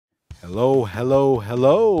Hello,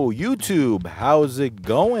 YouTube. How's it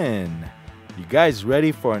going? You guys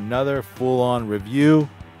ready for another full-on review?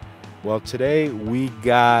 Well, today we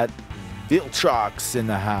got Viltrox in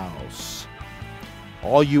the house.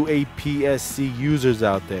 All you APS-C users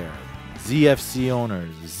out there, ZFC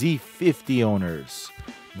owners, Z50 owners,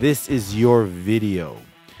 this is your video.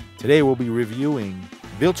 Today we'll be reviewing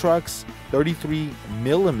Viltrox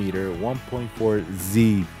 33mm 1.4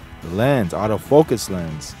 Z lens, autofocus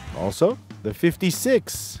lens. Also, the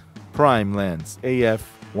 56 prime lens, AF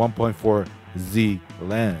 1.4 Z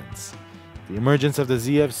lens. The emergence of the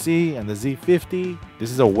ZFC and the Z50.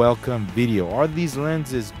 This is a welcome video. Are these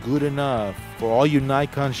lenses good enough for all you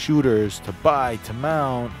Nikon shooters to buy, to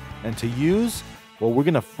mount, and to use? Well, we're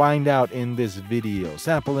gonna find out in this video.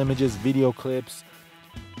 Sample images, video clips,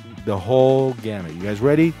 the whole gamut. You guys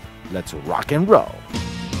ready? Let's rock and roll.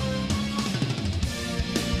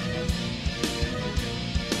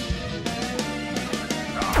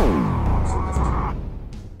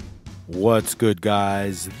 What's good,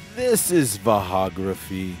 guys? This is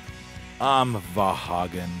Vahagraphy. I'm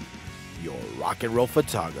Vahagan, your rock and roll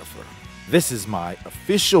photographer. This is my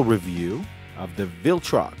official review of the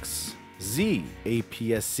Viltrox Z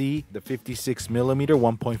APS-C, the 56mm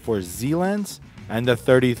 1.4 Z lens, and the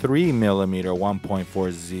 33mm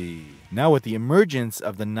 1.4 Z. Now, with the emergence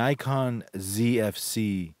of the Nikon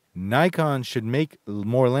ZFC, Nikon should make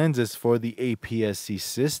more lenses for the APS-C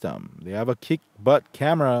system. They have a kick-butt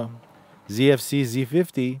camera, ZFC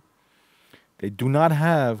Z50. They do not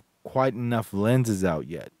have quite enough lenses out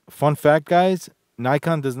yet. Fun fact, guys,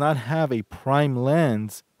 Nikon does not have a prime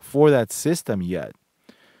lens for that system yet.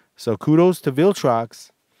 So kudos to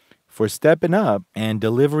Viltrox for stepping up and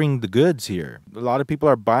delivering the goods here. A lot of people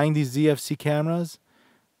are buying these ZFC cameras,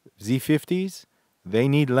 Z50s. They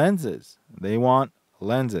need lenses. They want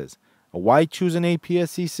lenses. Why choose an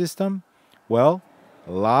APS-C system? Well,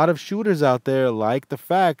 a lot of shooters out there like the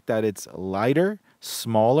fact that it's lighter,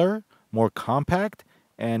 smaller, more compact,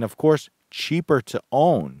 and of course, cheaper to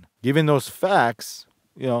own. Given those facts,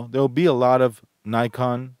 there'll be a lot of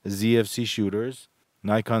Nikon ZFC shooters,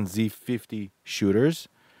 Nikon Z50 shooters.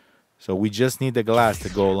 So we just need the glass to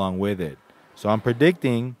go along with it. So I'm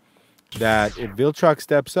predicting that if Viltrox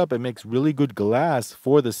steps up and makes really good glass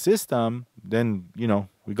for the system, then,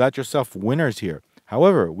 we got yourself winners here.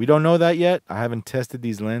 However, we don't know that yet. I haven't tested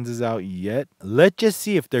these lenses out yet. Let's just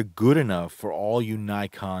see if they're good enough for all you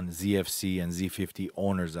Nikon ZFC and Z50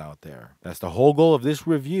 owners out there. That's the whole goal of this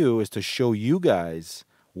review, is to show you guys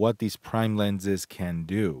what these prime lenses can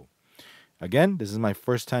do. Again, this is my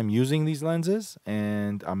first time using these lenses,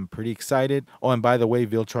 and I'm pretty excited. Oh, and by the way,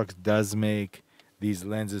 Viltrox does make these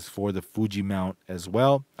lenses for the Fuji mount as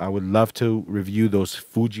well. I would love to review those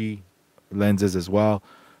Fuji lenses as well,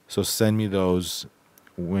 so send me those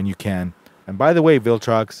when you can. And by the way,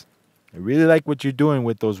 Viltrox, I really like what you're doing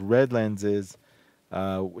with those red lenses,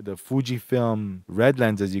 with the FujiFilm red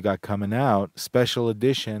lenses you got coming out, special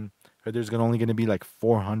edition. Heard there's only going to be like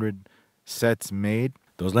 400 sets made.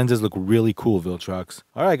 Those lenses look really cool, Viltrox.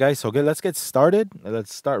 All right, guys, so let's get started.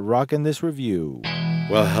 Let's start rocking this review.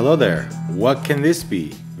 Well, hello there. What can this be?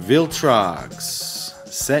 Viltrox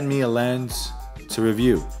sent me a lens to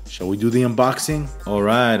review. Shall we do the unboxing? All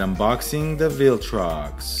right, unboxing the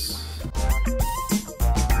Viltrox.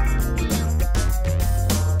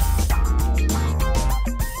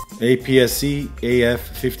 APS-C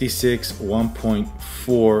AF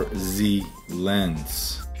 1.4 Z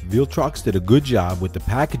lens. Viltrox did a good job with the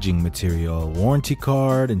packaging material. Warranty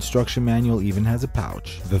card, instruction manual, even has a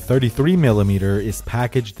pouch. The 33mm is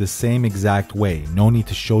packaged the same exact way. No need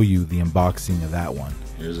to show you the unboxing of that one.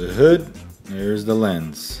 Here's a hood. Here's the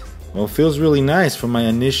lens. Well, it feels really nice from my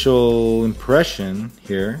initial impression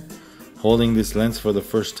here, holding this lens for the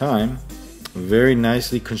first time. A very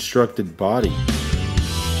nicely constructed body.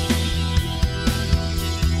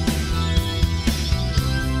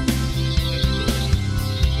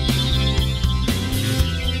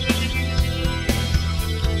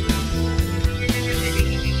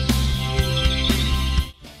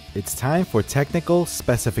 It's time for technical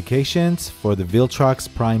specifications for the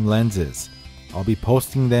Viltrox Prime lenses. I'll be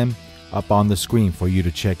posting them up on the screen for you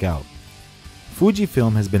to check out.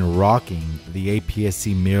 Fujifilm has been rocking the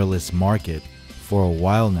APS-C mirrorless market for a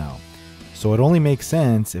while now, so it only makes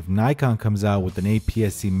sense if Nikon comes out with an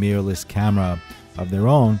APS-C mirrorless camera of their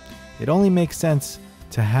own. It only makes sense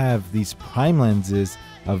to have these prime lenses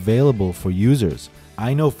available for users.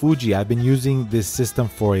 I know Fuji, I've been using this system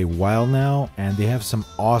for a while now, and they have some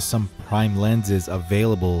awesome prime lenses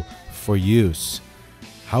available for use.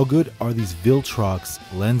 How good are these Viltrox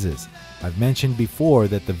lenses? I've mentioned before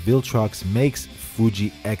that the Viltrox makes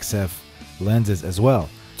Fuji XF lenses as well.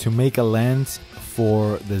 To make a lens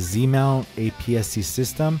for the Z mount APS-C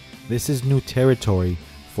system, this is new territory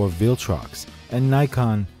for Viltrox and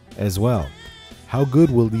Nikon as well. How good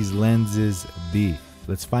will these lenses be?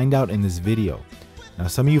 Let's find out in this video. Now,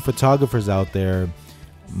 some of you photographers out there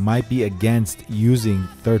might be against using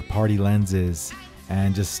third-party lenses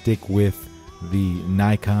and just stick with the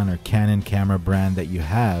Nikon or Canon camera brand that you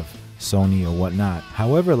have, Sony or whatnot.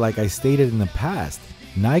 However, like I stated in the past,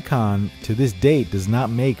 Nikon to this date does not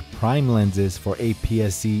make prime lenses for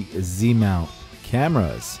APS-C Z mount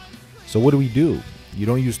cameras. So what do? You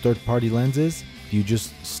don't use third-party lenses? You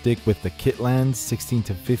just stick with the kit lens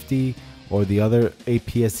 16-50 or the other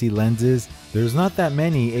APS-C lenses? There's not that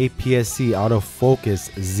many APS-C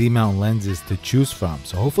autofocus Z mount lenses to choose from.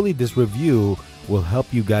 So hopefully this review will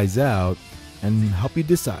help you guys out and help you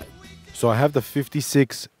decide. So I have the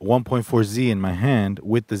 56 1.4Z in my hand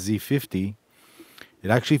with the Z50. It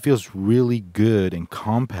actually feels really good and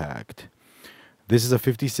compact. This is a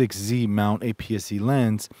 56Z mount APS-C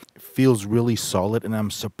lens. It feels really solid, and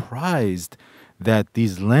I'm surprised that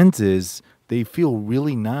these lenses, they feel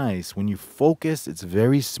really nice. When you focus, it's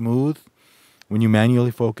very smooth. When you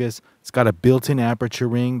manually focus, it's got a built-in aperture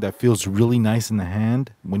ring that feels really nice in the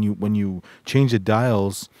hand. When you change the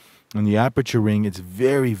dials on the aperture ring, it's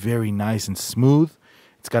very, very nice and smooth.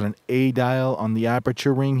 It's got an A dial on the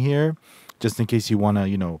aperture ring here, just in case you want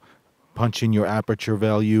to, punch in your aperture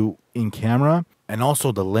value in camera. And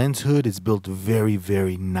also the lens hood is built very,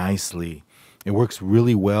 very nicely. It works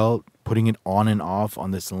really well, putting it on and off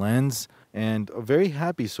on this lens. And very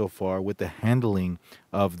happy so far with the handling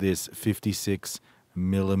of this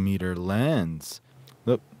 56mm lens.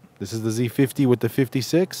 Look, this is the Z50 with the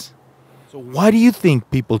 56. So why do you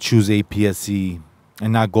think people choose APS-C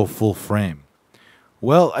and not go full frame?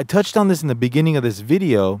 Well, I touched on this in the beginning of this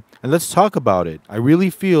video, and let's talk about it. I really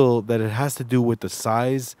feel that it has to do with the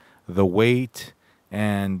size, the weight,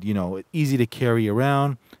 and, easy to carry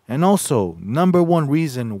around. And also, number one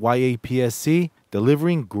reason why APS-C,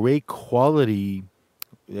 delivering great quality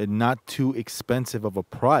and not too expensive of a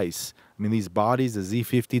price. I mean, these bodies, the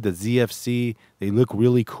Z50, the ZFC, they look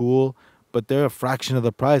really cool, but they're a fraction of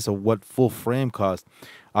the price of what full frame costs.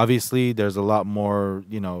 Obviously, there's a lot more,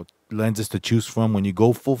 lenses to choose from when you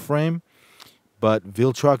go full frame, but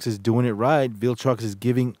Viltrox is doing it right. Viltrox is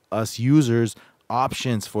giving us users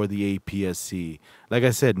options for the APS-C. Like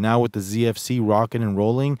I said, now with the ZFC rocking and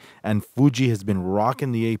rolling, and Fuji has been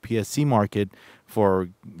rocking the APS-C market for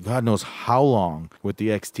God knows how long, with the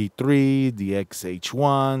X-T3, the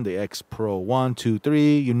X-H1, the X Pro 1, 2,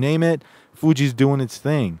 3, you name it, Fuji's doing its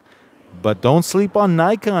thing. But don't sleep on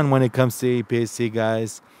Nikon when it comes to APS-C,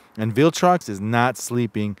 guys. And Viltrox is not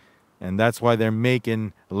sleeping, and that's why they're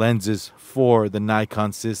making lenses for the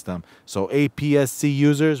Nikon system. So APS-C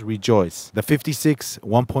users, rejoice. The 56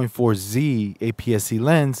 1.4Z APS-C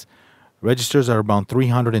lens registers are about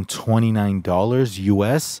 $329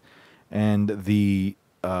 US, and the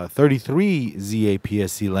 33Z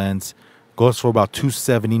APS-C lens goes for about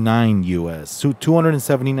 $279 US. So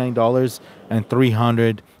 $279 and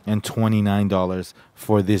 $329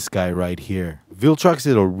 for this guy right here. Viltrox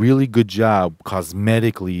did a really good job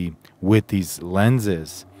cosmetically with these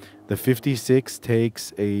lenses. The 56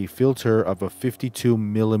 takes a filter of a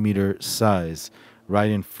 52mm size right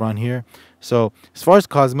in front here. So as far as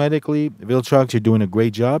cosmetically, Viltrox, you're doing a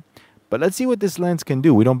great job. But let's see what this lens can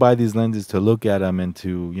do. We don't buy these lenses to look at them and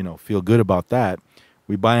to, feel good about that.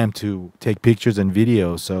 We buy them to take pictures and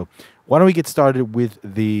videos. So why don't we get started with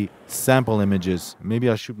the sample images? Maybe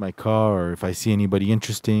I'll shoot my car, or if I see anybody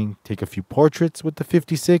interesting, take a few portraits with the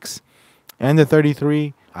 56 and the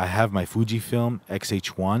 33. I have my FujiFilm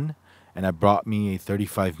X-H1, and I brought me a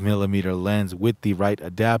 35mm lens with the right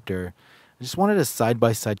adapter. I just wanted a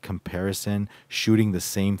side-by-side comparison, shooting the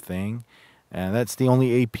same thing. And that's the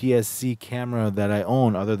only APS-C camera that I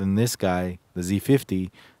own other than this guy, the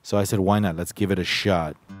Z50. So I said, why not? Let's give it a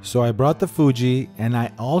shot. So I brought the Fuji, and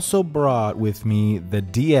I also brought with me the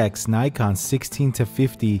DX Nikon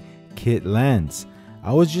 16-50 kit lens.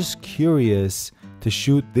 I was just curious to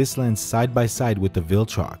shoot this lens side by side with the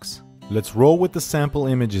Viltrox. Let's roll with the sample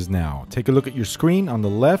images now. Take a look at your screen. On the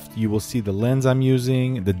left, you will see the lens I'm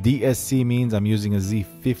using. The DSC means I'm using a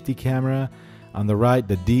Z50 camera. On the right,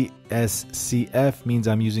 the DSCF means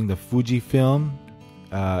I'm using the Fujifilm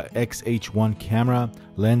X-H1 camera.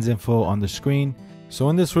 Lens info on the screen. So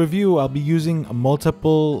in this review, I'll be using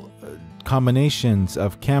multiple combinations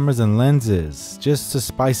of cameras and lenses just to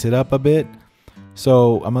spice it up a bit.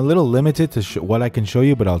 So I'm a little limited to what I can show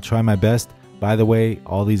you, but I'll try my best. By the way,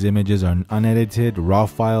 all these images are unedited, raw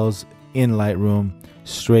files in Lightroom.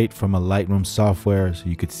 straight from a Lightroom software, so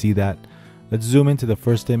you could see that. Let's zoom into the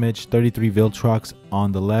first image. 33 Viltrox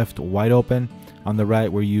on the left, wide open. On the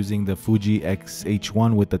right, we're using the Fuji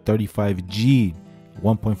X-H1 with the 35G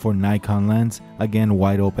 1.4 Nikon lens, again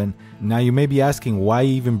wide open. Now you may be asking, why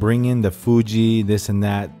even bring in the Fuji, this and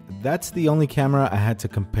that? That's the only camera I had to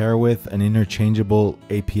compare with, an interchangeable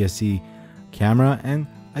APS-C camera, and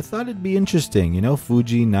I thought it'd be interesting, you know,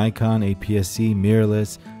 Fuji, Nikon, APS-C,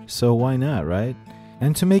 mirrorless, so why not, right?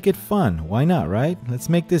 And to make it fun, why not, right? Let's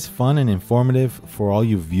make this fun and informative for all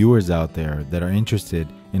you viewers out there that are interested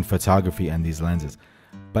in photography and these lenses.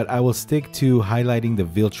 But I will stick to highlighting the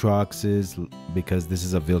Viltroxes because this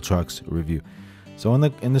is a Viltrox review. So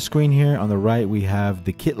in the screen here on the right, we have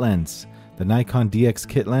the kit lens, the Nikon DX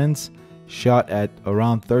kit lens, shot at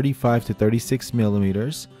around 35 to 36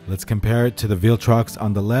 millimeters. Let's compare it to the Viltrox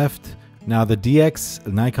on the left. Now the DX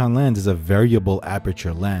Nikon lens is a variable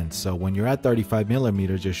aperture lens, so when you're at 35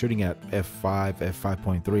 millimeters, you're shooting at f5,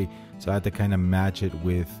 f5.3. So I had to kind of match it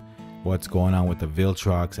with what's going on with the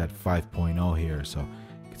Viltrox at 5.0 here. So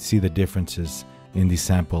you can see the differences in the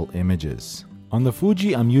sample images. On the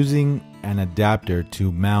Fuji, I'm using an adapter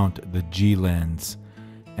to mount the G lens,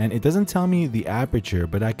 and it doesn't tell me the aperture,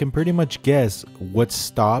 but I can pretty much guess what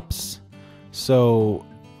stops. So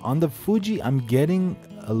on the Fuji, I'm getting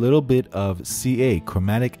a little bit of CA,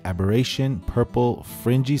 chromatic aberration, purple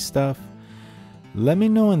fringy stuff. Let me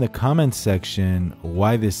know in the comments section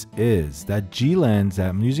why this is. That G lens,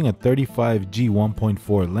 I'm using a 35G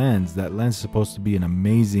 1.4 lens. That lens is supposed to be an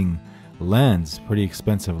amazing lens, pretty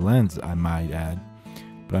expensive lens I might add.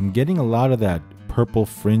 But I'm getting a lot of that purple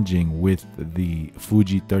fringing with the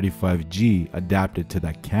Fuji 35G adapted to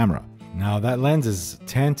that camera. Now that lens is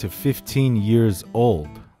 10 to 15 years old.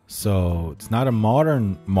 So it's not a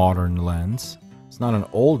modern lens. It's not an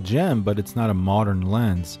old gem, but it's not a modern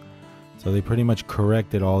lens. So they pretty much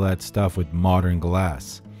corrected all that stuff with modern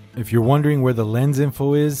glass. If you're wondering where the lens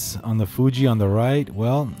info is on the Fuji on the right,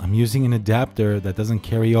 well, I'm using an adapter that doesn't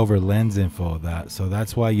carry over lens info. So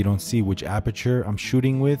that's why you don't see which aperture I'm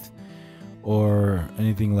shooting with or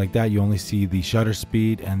anything like that. You only see the shutter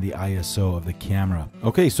speed and the ISO of the camera.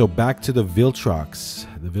 Okay, so back to the Viltrox.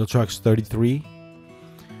 The Viltrox 33.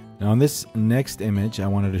 Now on this next image, I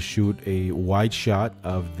wanted to shoot a wide shot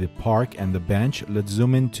of the park and the bench. Let's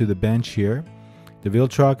zoom into the bench here. The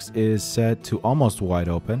Viltrox is set to almost wide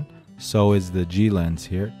open. So is the G lens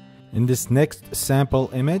here. In this next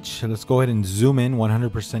sample image, let's go ahead and zoom in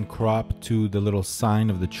 100% crop to the little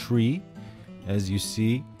sign of the tree, as you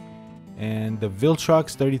see. And the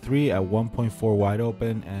Viltrox 33 at 1.4 wide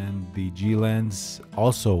open and the G lens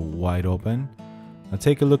also wide open. Now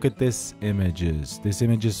take a look at this images. This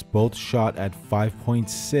image is both shot at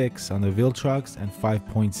 5.6 on the Viltrox and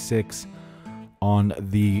 5.6 on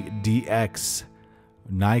the DX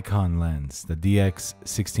Nikon lens, the DX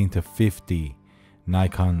 16 to 50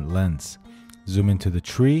 Nikon lens. Zoom into the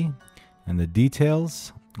tree and the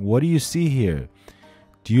details. What do you see here?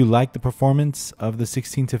 Do you like the performance of the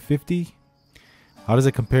 16 to 50? How does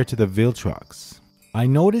it compare to the Viltrox? I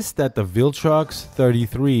noticed that the Viltrox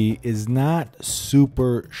 33 is not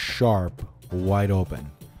super sharp wide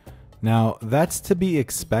open. Now that's to be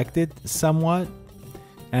expected somewhat,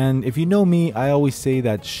 and if you know me, I always say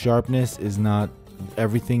that sharpness is not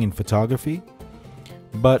everything in photography,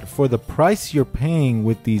 but for the price you're paying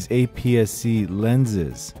with these APS-C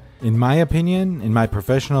lenses, in my opinion, in my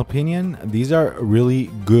professional opinion, these are really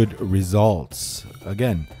good results.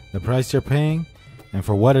 Again, the price you're paying and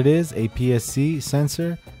for what it is, APS-C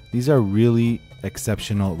sensor, these are really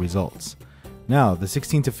exceptional results. Now, the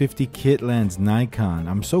 16 to 50 kit lens Nikon,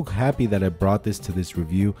 I'm so happy that I brought this to this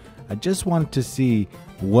review. I just wanted to see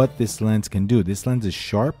what this lens can do. This lens is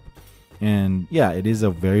sharp, and yeah, it is a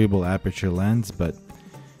variable aperture lens, but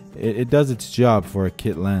it does its job for a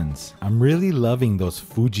kit lens. I'm really loving those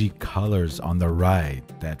Fuji colors on the right,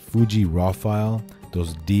 that Fuji raw file,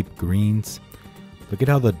 those deep greens. Look at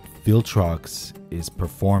how the Viltrox is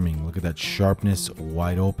performing. Look at that sharpness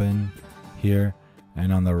wide open here,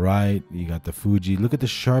 and on the right you got the Fuji. Look at the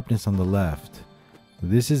sharpness on the left.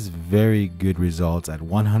 This is very good results at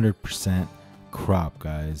 100% crop,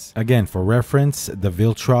 guys. Again, for reference, the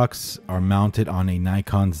Viltrox are mounted on a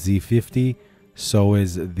Nikon Z50. So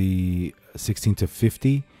is the 16 to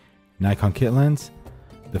 50 Nikon kit lens.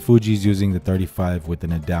 The Fuji is using the 35 with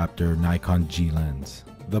an adapter Nikon G lens.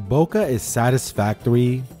 The bokeh is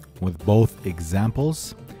satisfactory with both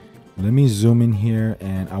examples. Let me zoom in here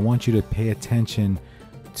and I want you to pay attention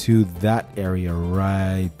to that area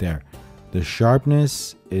right there. The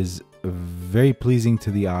sharpness is very pleasing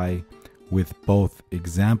to the eye with both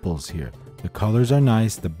examples here. The colors are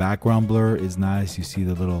nice. The background blur is nice. You see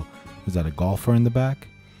the little, is that a golfer in the back?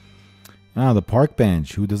 Ah, the park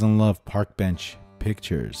bench. Who doesn't love park bench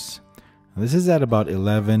pictures? This is at about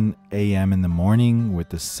 11 a.m. in the morning with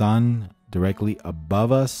the sun directly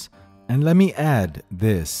above us. And let me add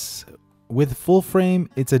this. With full frame,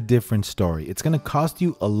 it's a different story. It's going to cost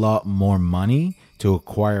you a lot more money to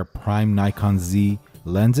acquire prime Nikon Z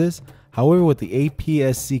lenses. However, with the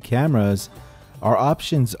APS-C cameras, our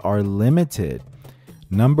options are limited.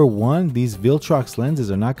 Number one, these Viltrox lenses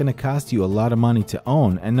are not going to cost you a lot of money to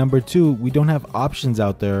own. And number two, we don't have options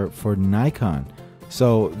out there for Nikon.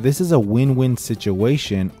 So this is a win-win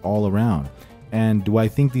situation all around. And do I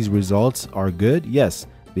think these results are good? Yes,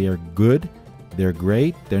 they are good. They're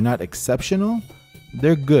great. They're not exceptional.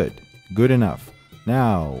 They're good. Good enough.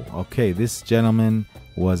 Now, okay, this gentleman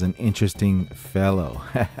was an interesting fellow.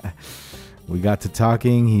 We got to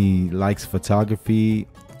talking. He likes photography,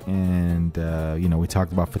 and you know, we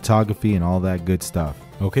talked about photography and all that good stuff.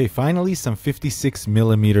 Okay, finally some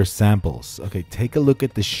 56mm samples. Okay, take a look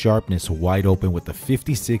at the sharpness wide open with the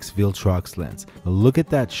 56 Viltrox lens. Look at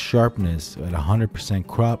that sharpness at 100%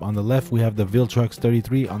 crop. On the left we have the Viltrox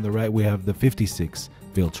 33, on the right we have the 56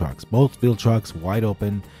 Viltrox. Both Viltrox wide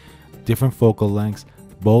open, different focal lengths,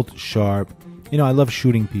 both sharp. You know, I love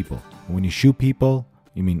shooting people. When you shoot people,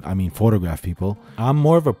 I mean photograph people. I'm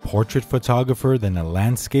more of a portrait photographer than a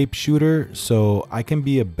landscape shooter, so I can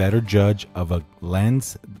be a better judge of a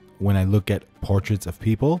lens when I look at portraits of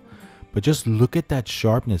people. But just look at that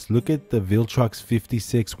sharpness. Look at the Viltrox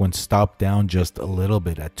 56 when stopped down just a little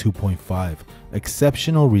bit at 2.5.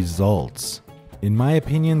 Exceptional results. In my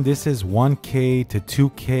opinion, this is 1K to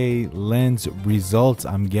 2K lens results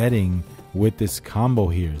I'm getting with this combo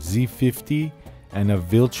here. Z50 and a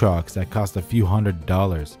Viltrox that cost a few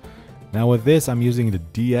 $100s. Now with this, I'm using the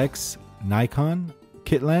DX Nikon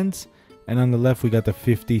kit lens, and on the left we got the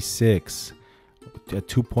 56 at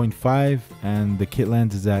 2.5, and the kit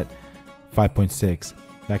lens is at 5.6.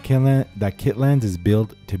 That kit lens is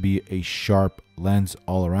built to be a sharp lens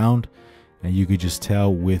all around, and you could just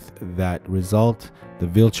tell with that result. The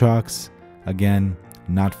Viltrox, again,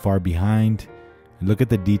 not far behind. Look at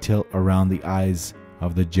the detail around the eyes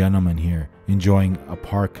of the gentleman here, enjoying a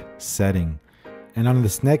park setting. And on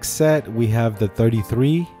this next set, we have the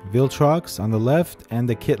 33 Viltrox on the left and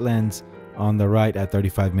the kit lens on the right at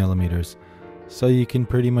 35mm. So you can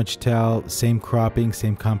pretty much tell, same cropping,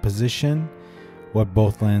 same composition, what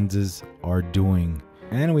both lenses are doing.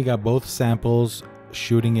 And we got both samples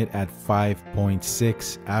shooting it at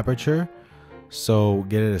 5.6 aperture, so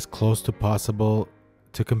get it as close to possible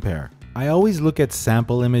to compare. I always look at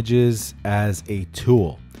sample images as a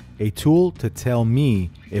tool to tell me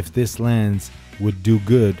if this lens would do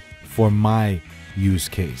good for my use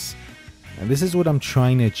case. And this is what I'm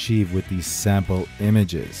trying to achieve with these sample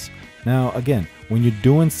images. Now, again, when you're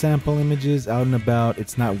doing sample images out and about,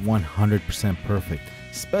 it's not 100% perfect,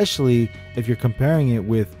 especially if you're comparing it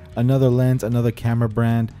with another lens, another camera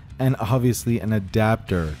brand, and obviously an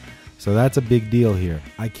adapter. So that's a big deal here.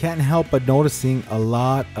 I can't help but noticing a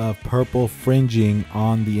lot of purple fringing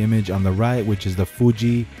on the image on the right, which is the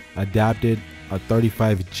Fuji adapted a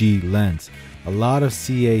 35G lens. A lot of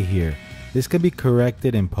CA here. This can be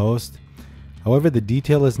corrected in post. However, the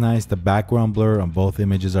detail is nice. The background blur on both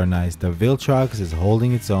images are nice. The Viltrox is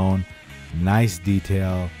holding its own. Nice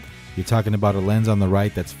detail. You're talking about a lens on the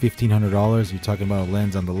right that's $1,500. You're talking about a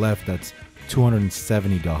lens on the left that's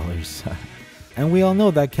 $270. And we all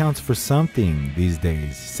know that counts for something these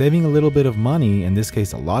days. Saving a little bit of money, in this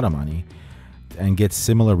case a lot of money, and get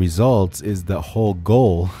similar results is the whole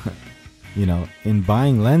goal, you know, in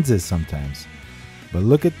buying lenses sometimes. But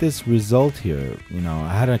look at this result here. You know,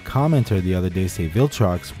 I had a commenter the other day say,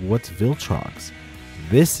 Viltrox, what's Viltrox?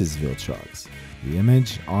 This is Viltrox. The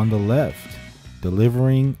image on the left,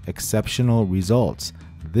 delivering exceptional results.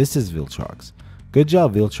 This is Viltrox. Good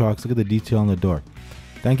job, Viltrox. Look at the detail on the door.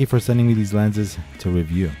 Thank you for sending me these lenses to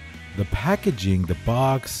review. The packaging, the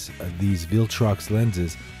box of these Viltrox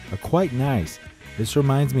lenses are quite nice. This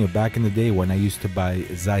reminds me of back in the day when I used to buy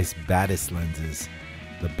Zeiss Batis lenses.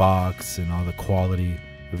 The box and all the quality,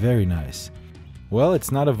 very nice. Well,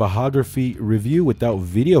 it's not a Vahagraphy review without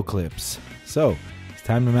video clips. So, it's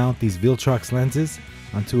time to mount these Viltrox lenses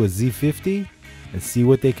onto a Z50 and see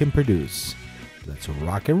what they can produce. Let's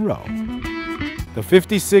rock and roll. The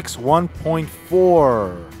 56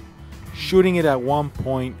 1.4, shooting it at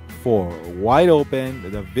 1.4, wide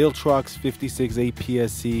open, the Viltrox 56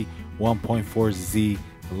 APS-C 1.4 Z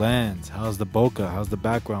lens. How's the bokeh? How's the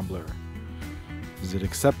background blur? Is it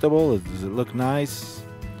acceptable? Does it look nice?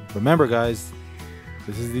 Remember guys,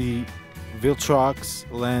 this is the Viltrox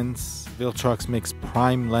lens. Viltrox makes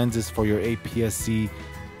prime lenses for your APS-C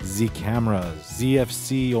Z cameras,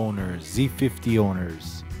 ZFC owners, Z50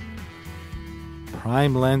 owners.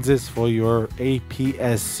 Prime lenses for your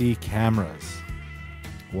APS-C cameras.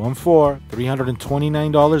 1.4,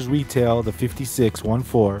 $329 retail, the 56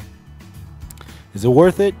 1.4. Is it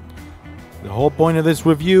worth it? The whole point of this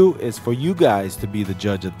review is for you guys to be the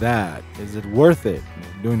judge of that. Is it worth it?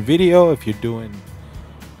 If you're doing video, if you're doing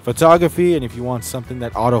photography, and if you want something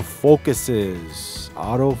that autofocuses.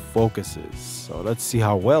 So let's see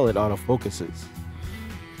how well it autofocuses.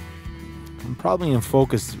 I'm probably in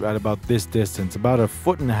focus at about this distance, about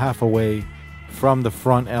 1.5 feet away from the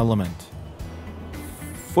front element.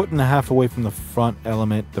 1.5 feet away from the front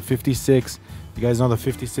element. The 56, you guys know the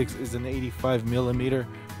 56 is an 85mm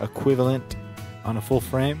equivalent on a full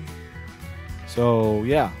frame. So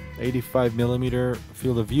yeah, 85mm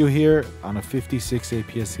field of view here on a 56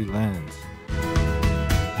 APS-C lens.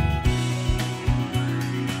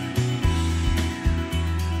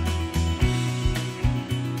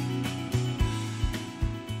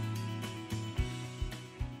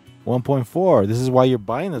 .4. This is why you're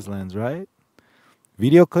buying this lens, right?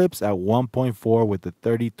 Video clips at 1.4 with the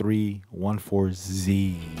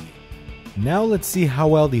 33-14Z. Now let's see how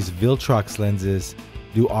well these Viltrox lenses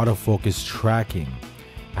do autofocus tracking.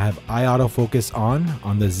 I have eye autofocus on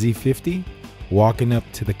the Z50. Walking up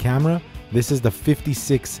to the camera, this is the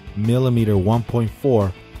 56mm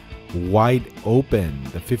 1.4 wide open,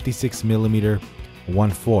 the 56mm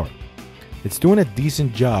 1.4. It's doing a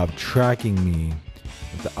decent job tracking me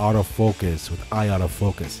with the autofocus, with eye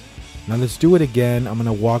autofocus. Now let's do it again. I'm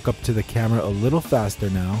gonna walk up to the camera a little faster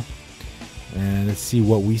now, and let's see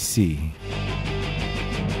what we see.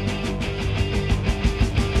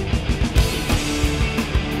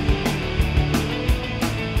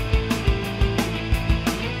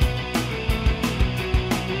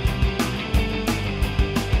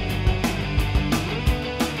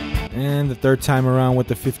 And the third time around with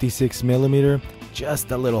the 56mm,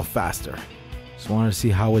 just a little faster. Just wanted to see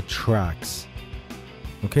how it tracks.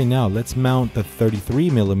 Okay, now let's mount the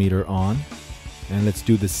 33mm on, and let's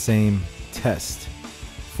do the same test.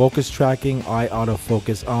 Focus tracking, eye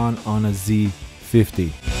autofocus on a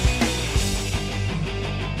Z50.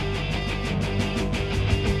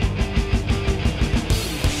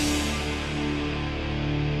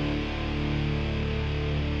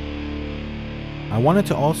 I wanted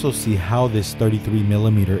to also see how this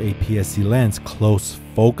 33mm APS-C lens close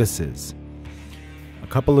focuses. A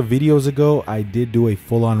couple of videos ago, I did do a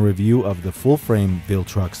full-on review of the full-frame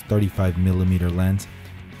Viltrox 35mm lens.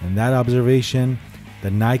 In that observation,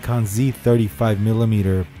 the Nikon Z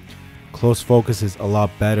 35mm close focus is a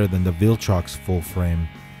lot better than the Viltrox full-frame.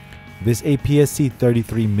 This APS-C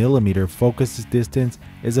 33mm focus distance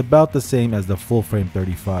is about the same as the full-frame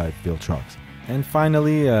 35 Viltrox. And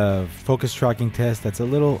finally, a focus tracking test that's a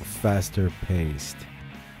little faster paced.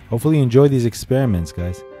 Hopefully you enjoy these experiments,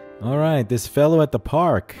 guys. Alright, this fellow at the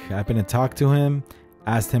park, I happened to talk to him,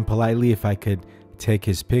 asked him politely if I could take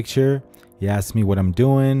his picture. He asked me what I'm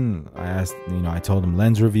doing. I told him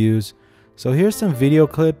lens reviews. So here's some video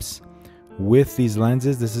clips with these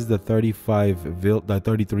lenses. This is the 33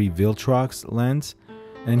 Viltrox lens.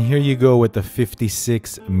 And here you go with the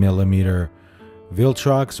 56mm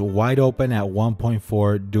Viltrox wide open at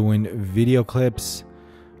 1.4 doing video clips.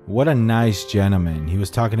 What a nice gentleman. He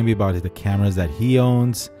was talking to me about the cameras that he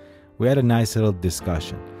owns. We had a nice little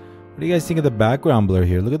discussion. What do you guys think of the background blur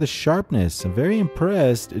here? Look at the sharpness. I'm very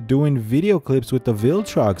impressed doing video clips with the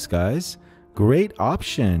Viltrox, guys. Great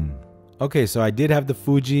option. Okay, so I did have the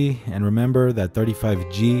Fuji, and remember that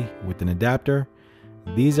 35G with an adapter.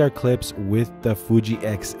 These are clips with the Fuji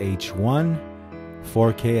X-H1,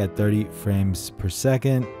 4K at 30 frames per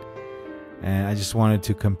second. And I just wanted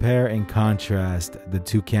to compare and contrast the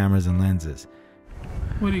two cameras and lenses.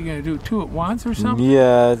 What are you going to do, two at once or something?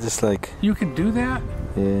 Yeah, just like... You can do that?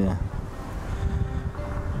 Yeah.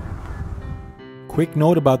 Quick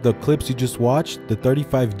note about the clips you just watched. The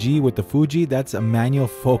 35G with the Fuji, that's a manual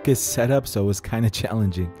focus setup, so it was kind of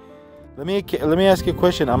challenging. Let me ask you a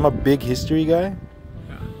question. I'm a big history guy.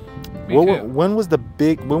 Yeah. Me too. When was the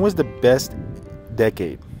best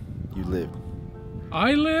decade you lived?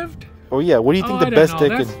 I lived? Oh yeah, what do you think the best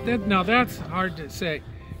decade? Now that's hard to say,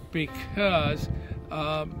 because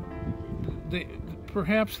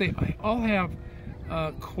perhaps they all have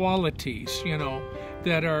qualities,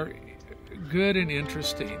 that are good and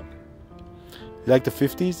interesting. Like the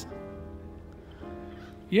 50s?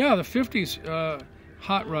 Yeah, the 50s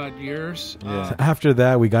hot rod years. Yeah. After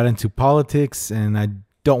that, we got into politics, and I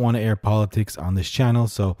don't want to air politics on this channel,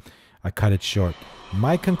 so I cut it short.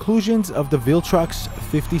 My conclusions of the Viltrox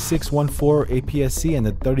 5614 APS-C and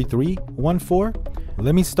the 3314.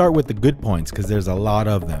 Let me start with the good points because there's a lot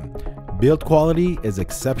of them. Build quality is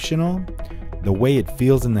exceptional. The way it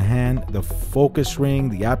feels in the hand, the focus ring,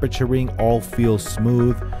 the aperture ring all feels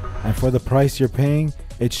smooth. And for the price you're paying,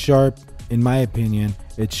 it's sharp. In my opinion,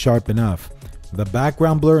 it's sharp enough. The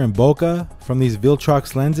background blur and bokeh from these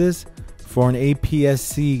Viltrox lenses, for an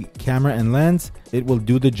APS-C camera and lens, it will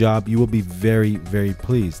do the job. You will be very, very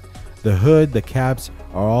pleased. The hood, the caps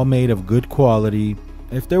are all made of good quality.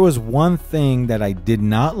 If there was one thing that I did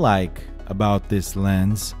not like about this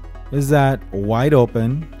lens, is that wide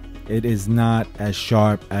open, it is not as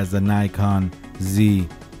sharp as the Nikon Z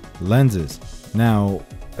lenses. Now,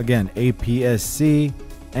 again, APS-C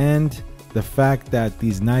and the fact that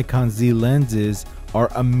these Nikon Z lenses are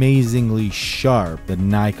amazingly sharp, the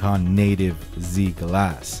Nikon native Z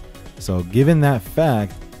glass. So given that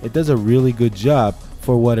fact, it does a really good job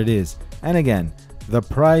for what it is. And again, the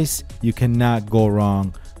price, you cannot go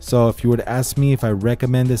wrong. So if you were to ask me if I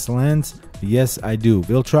recommend this lens, yes, I do.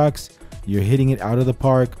 Viltrox, you're hitting it out of the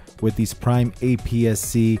park with these prime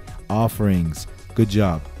APS-C offerings. Good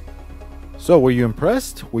job. So were you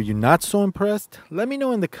impressed? Were you not so impressed? Let me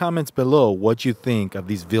know in the comments below what you think of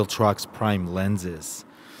these Viltrox prime lenses.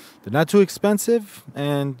 They're not too expensive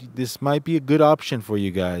and this might be a good option for you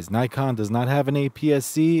guys. Nikon does not have an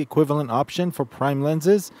APS-C equivalent option for prime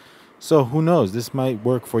lenses. So who knows, this might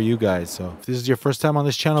work for you guys. So if this is your first time on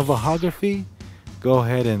this channel, Vahagraphy, go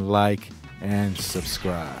ahead and like and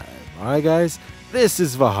subscribe. Alright guys, this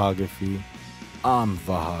is Vahagraphy. I'm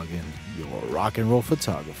Vahagan, your rock and roll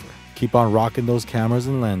photographer. Keep on rocking those cameras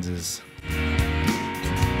and lenses.